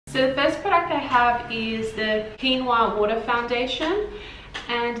So the first product I have is the Quinoa Water Foundation.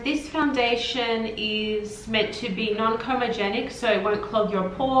 And this foundation is meant to be non-comedogenic, so it won't clog your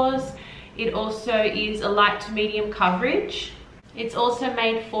pores. It also is a light to medium coverage. It's also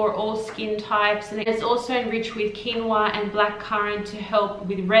made for all skin types, and it's also enriched with quinoa and blackcurrant to help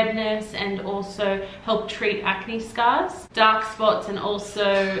with redness and also help treat acne scars, dark spots, and also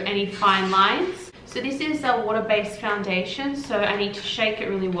any fine lines. So this is a water-based foundation, so I need to shake it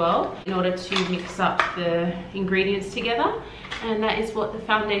really well in order to mix up the ingredients together. And that is what the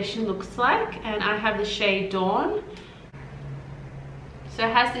foundation looks like. And I have the shade Dawn. So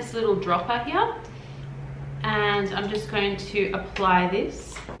it has this little dropper here. And I'm just going to apply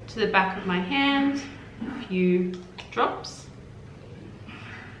this to the back of my hand, a few drops.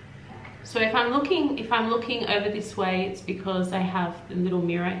 So if I'm looking over this way, it's because I have the little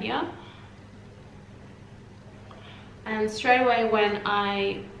mirror here. And straight away when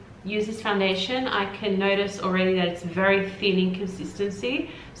I use this foundation, I can notice already that it's very thin in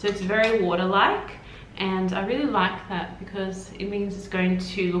consistency. So it's very water-like, and I really like that because it means it's going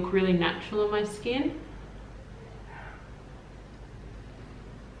to look really natural on my skin.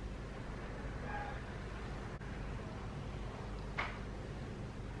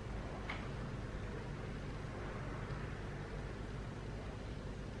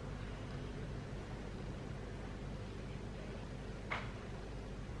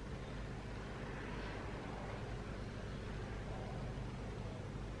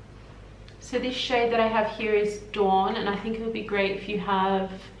 So this shade that I have here is Dawn, and I think it would be great if you have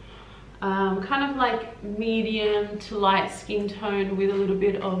kind of like medium to light skin tone with a little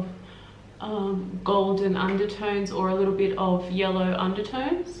bit of golden undertones or a little bit of yellow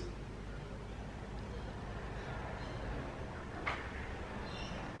undertones.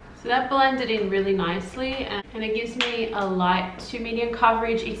 So that blended in really nicely, and it gives me a light to medium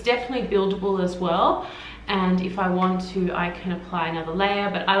coverage. It's definitely buildable as well. And if I want to, I can apply another layer,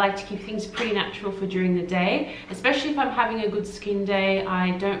 but I like to keep things pretty natural for during the day, especially if I'm having a good skin day.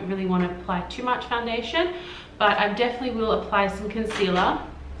 I don't really want to apply too much foundation, but I definitely will apply some concealer.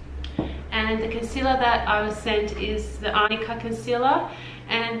 And the concealer that I was sent is the Arnica concealer,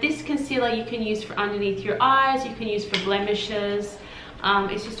 and this concealer you can use for underneath your eyes, you can use for blemishes.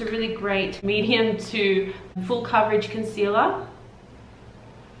 It's just a really great medium to full coverage concealer.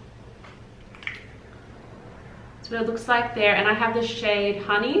 What it looks like there, and I have the shade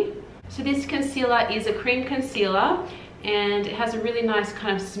Honey. So this concealer is a cream concealer, and it has a really nice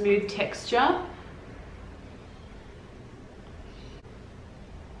kind of smooth texture.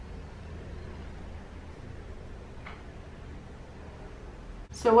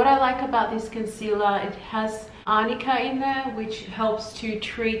 So what I like about this concealer, it has Arnica in there, which helps to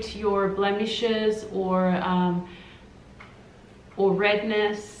treat your blemishes or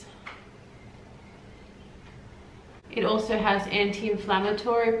redness. It also has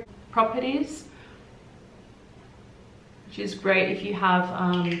anti-inflammatory properties, which is great if you have,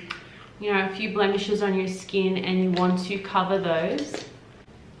 you know, a few blemishes on your skin and you want to cover those.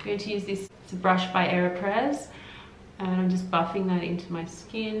 I'm going to use this, it's a brush by Ere Perez, and I'm just buffing that into my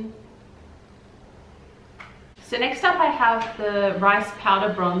skin. So next up I have the Rice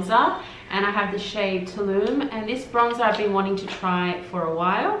Powder Bronzer, and I have the shade Tulum, and this bronzer I've been wanting to try for a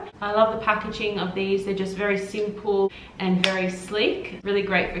while. I love the packaging of these. They're just very simple and very sleek, really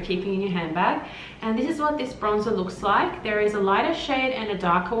great for keeping in your handbag. And this is what this bronzer looks like. There is a lighter shade and a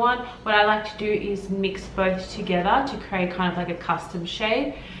darker one. What I like to do is mix both together to create kind of like a custom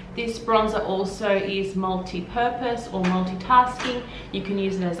shade. This bronzer also is multi-purpose or multitasking. You can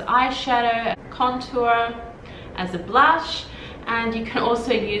use it as eyeshadow, contour, as a blush, and you can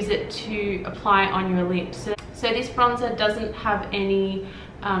also use it to apply on your lips. So this bronzer doesn't have any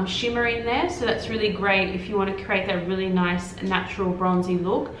shimmer in there, so that's really great if you want to create that really nice natural bronzy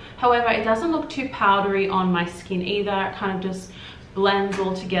look. However, it doesn't look too powdery on my skin either. It kind of just blends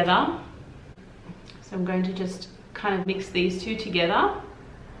all together. So I'm going to just kind of mix these two together.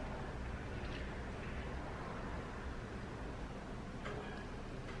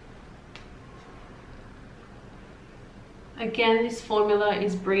 Again, this formula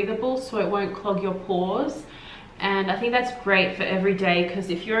is breathable, so it won't clog your pores. And I think that's great for every day,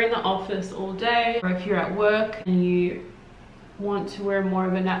 because if you're in the office all day, or if you're at work and you want to wear more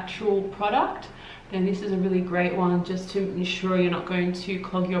of a natural product, then this is a really great one just to ensure you're not going to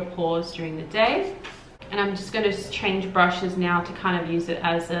clog your pores during the day. And I'm just going to change brushes now to kind of use it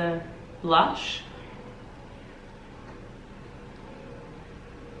as a blush.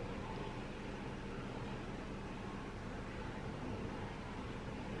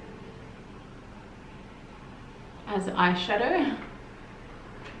 As eyeshadow.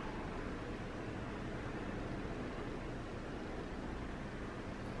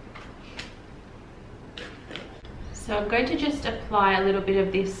 So I'm going to just apply a little bit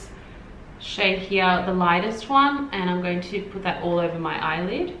of this shade here, the lightest one, and I'm going to put that all over my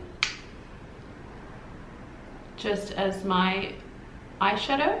eyelid, just as my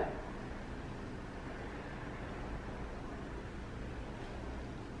eyeshadow.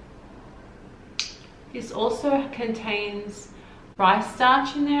 This also contains rice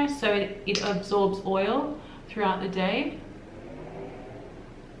starch in there, so it absorbs oil throughout the day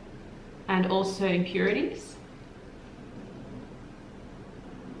and also impurities.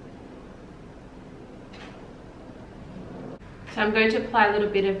 So I'm going to apply a little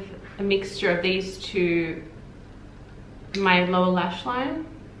bit of a mixture of these to my lower lash line.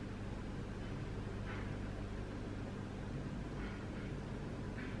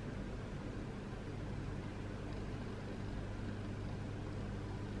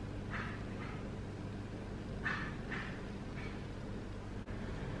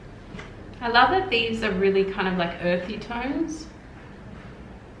 I love that these are really kind of like earthy tones.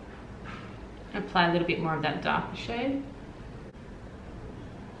 Apply a little bit more of that darker shade.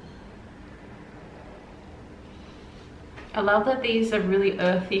 I love that these are really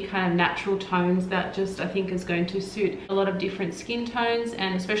earthy, kind of natural tones that just I think is going to suit a lot of different skin tones,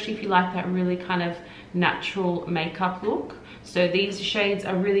 and especially if you like that really kind of natural makeup look. So these shades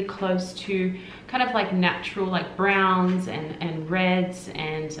are really close to kind of like natural, like browns and reds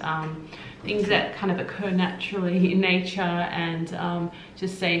and things that kind of occur naturally in nature. And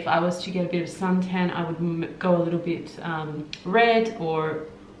just say if I was to get a bit of suntan, I would go a little bit red or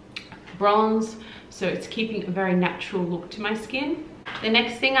bronze. So it's keeping a very natural look to my skin. The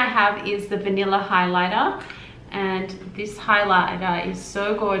next thing I have is the vanilla highlighter, and this highlighter is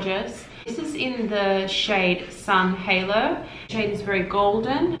so gorgeous. This is in the shade Sun Halo. The shade is very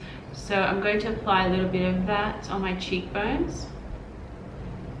golden, so I'm going to apply a little bit of that on my cheekbones.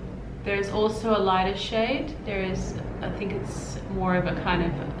 There's also a lighter shade. There is, I think it's more of a kind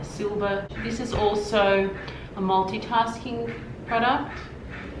of silver. This is also a multitasking product.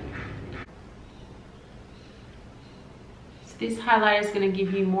 This highlighter is going to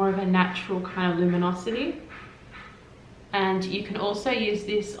give you more of a natural kind of luminosity, and you can also use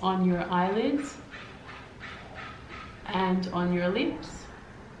this on your eyelids and on your lips.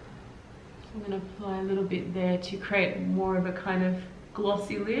 So I'm going to apply a little bit there to create more of a kind of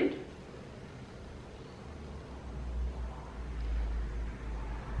glossy lid.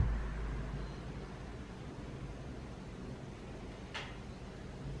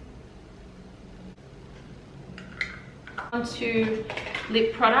 Onto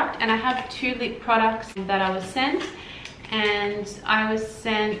lip product, and I have two lip products that I was sent, and I was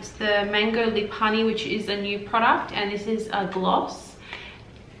sent the Mango Lip Honey, which is a new product, and this is a gloss,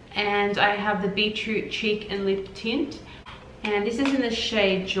 and I have the Beetroot Cheek and Lip Tint, and this is in the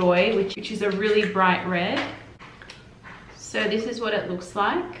shade Joy, which is a really bright red. So this is what it looks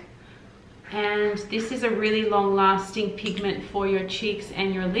like, and this is a really long-lasting pigment for your cheeks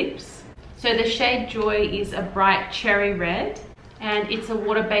and your lips. So the shade Joy is a bright cherry red, and it's a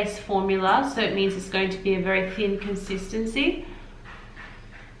water-based formula, so it means it's going to be a very thin consistency.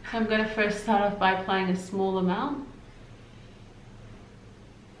 So I'm going to first start off by applying a small amount.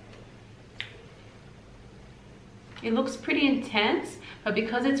 It looks pretty intense, but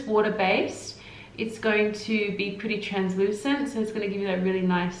because it's water-based, it's going to be pretty translucent, so it's going to give you that really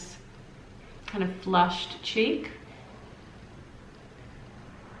nice kind of flushed cheek.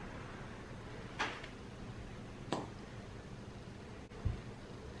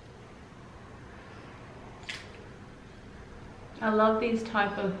 I love these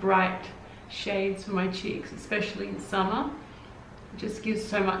type of bright shades for my cheeks, especially in summer. It just gives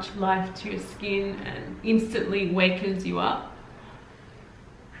so much life to your skin and instantly wakens you up.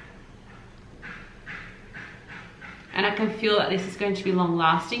 And I can feel that this is going to be long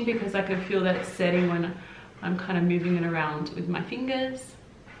lasting because I can feel that it's setting when I'm kind of moving it around with my fingers.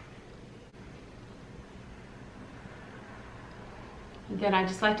 And then I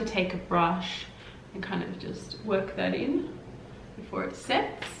just like to take a brush and kind of just work that in before it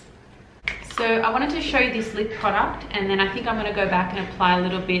sets. So I wanted to show you this lip product, and then I think I'm going to go back and apply a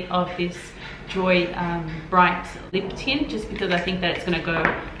little bit of this Joy bright lip tint, just because I think that it's going to go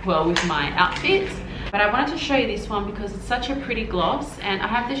well with my outfit. But I wanted to show you this one because it's such a pretty gloss, and I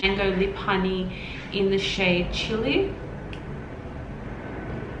have the Mango Lip Honey in the shade Chili,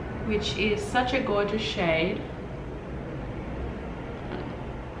 which is such a gorgeous shade.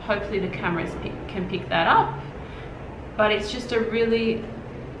 Hopefully the cameras can pick that up. But it's just a really,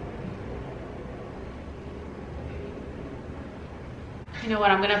 you know what,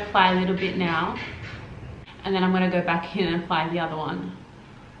 I'm going to apply a little bit now, and then I'm going to go back in and apply the other one.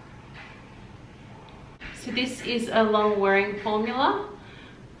 So this is a long wearing formula,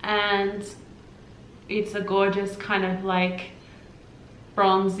 and it's a gorgeous kind of like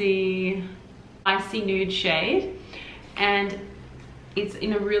bronzy, icy nude shade, and it's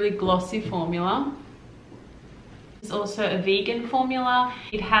in a really glossy formula. It's also a vegan formula.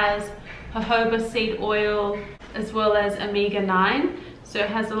 It has jojoba seed oil as well as omega-9, so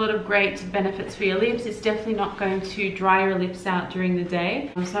it has a lot of great benefits for your lips. It's definitely not going to dry your lips out during the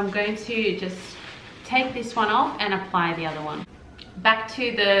day. So I'm going to just take this one off and apply the other one. Back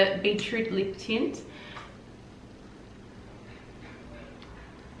to the beetroot lip tint,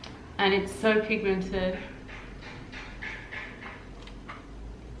 and it's so pigmented.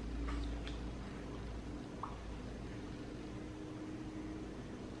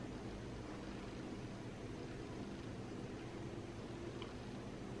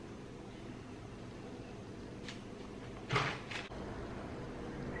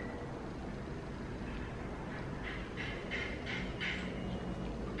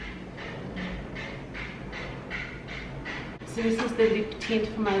 So this is the lip tint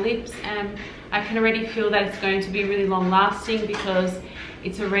for my lips, and I can already feel that it's going to be really long lasting because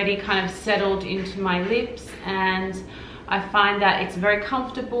it's already kind of settled into my lips, and I find that it's very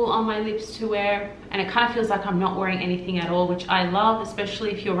comfortable on my lips to wear, and it kind of feels like I'm not wearing anything at all, which I love,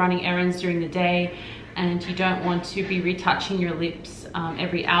 especially if you're running errands during the day and you don't want to be retouching your lips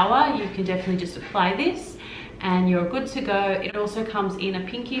every hour. You can definitely just apply this and you're good to go. It also comes in a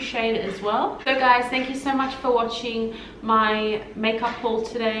pinky shade as well. So guys, thank you so much for watching my makeup haul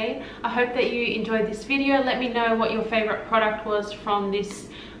today. I hope that you enjoyed this video. Let me know what your favorite product was from this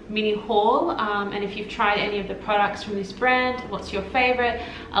mini haul, and if you've tried any of the products from this brand, what's your favorite?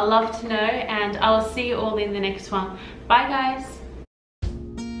 I'd love to know, and I will see you all in the next one. Bye guys.